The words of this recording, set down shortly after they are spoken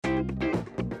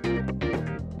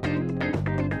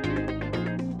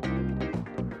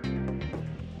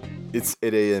It's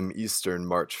 8 a.m. Eastern,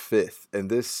 March 5th, and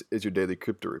this is your daily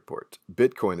crypto report.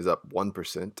 Bitcoin is up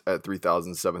 1% at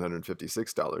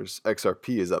 $3,756,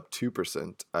 XRP is up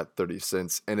 2% at 30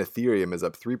 cents, and Ethereum is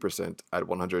up 3% at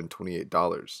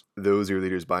 $128. Those are your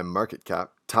leaders by market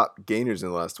cap. Top gainers in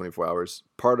the last 24 hours: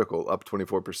 Particle up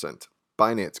 24%.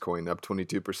 Binance Coin up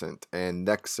 22%, and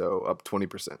Nexo up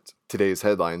 20%. Today's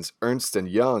headlines: Ernst &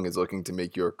 Young is looking to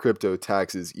make your crypto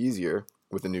taxes easier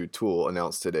with a new tool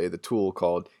announced today. The tool,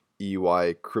 called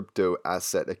EY Crypto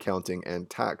Asset Accounting and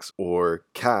Tax, or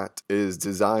CAT, is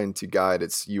designed to guide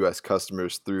its U.S.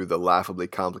 customers through the laughably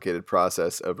complicated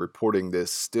process of reporting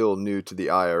this still new to the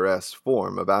IRS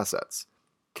form of assets.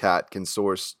 CAT can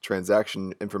source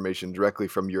transaction information directly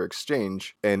from your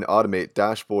exchange and automate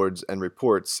dashboards and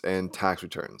reports and tax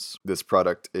returns. This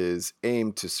product is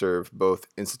aimed to serve both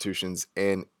institutions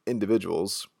and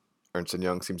individuals. Ernst &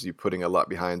 Young seems to be putting a lot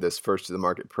behind this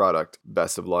first-to-the-market product.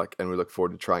 Best of luck, and we look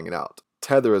forward to trying it out.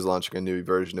 Tether is launching a new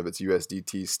version of its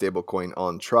USDT stablecoin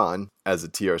on Tron as a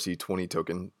TRC20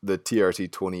 token. The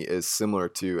TRC20 is similar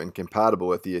to and compatible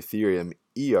with the Ethereum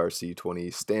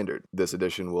ERC20 standard. This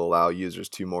edition will allow users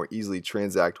to more easily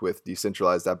transact with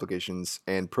decentralized applications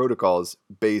and protocols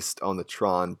based on the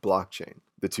Tron blockchain.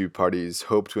 The two parties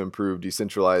hope to improve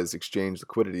decentralized exchange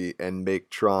liquidity and make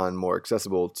Tron more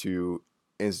accessible to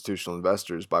institutional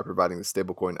investors by providing the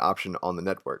stablecoin option on the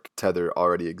network. Tether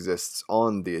already exists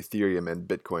on the Ethereum and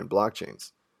Bitcoin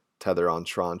blockchains. Tether on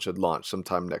Tron should launch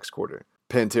sometime next quarter.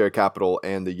 Pantera Capital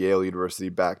and the Yale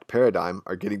University-backed Paradigm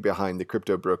are getting behind the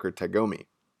crypto broker Tagomi.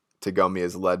 Tagomi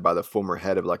is led by the former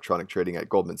head of electronic trading at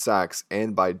Goldman Sachs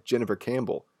and by Jennifer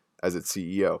Campbell as its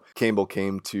CEO. Campbell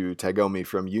came to Tagomi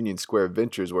from Union Square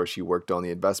Ventures, where she worked on the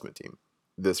investment team.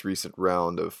 This recent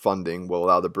round of funding will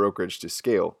allow the brokerage to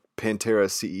scale. Pantera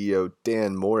CEO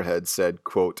Dan Moorhead said,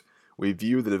 quote, "We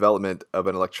view the development of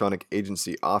an electronic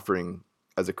agency offering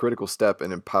as a critical step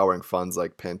in empowering funds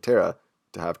like Pantera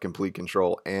to have complete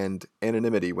control and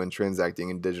anonymity when transacting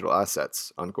in digital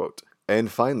assets," unquote. And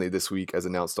finally, this week, as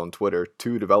announced on Twitter,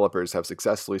 2 developers have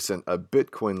successfully sent a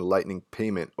Bitcoin Lightning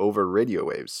payment over radio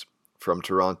waves from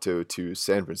Toronto to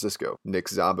San Francisco. Nick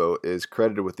Szabo is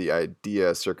credited with the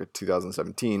idea circa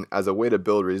 2017 as a way to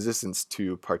build resistance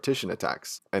to partition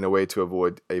attacks and a way to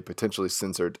avoid a potentially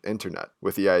censored internet,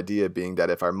 with the idea being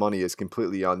that if our money is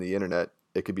completely on the internet,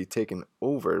 it could be taken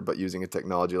over, but using a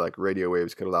technology like radio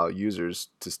waves could allow users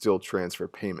to still transfer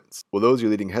payments. Well, those are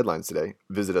your leading headlines today.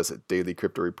 Visit us at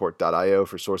dailycryptoreport.io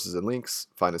for sources and links.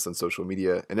 Find us on social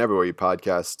media and everywhere you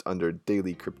podcast under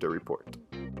Daily Crypto Report.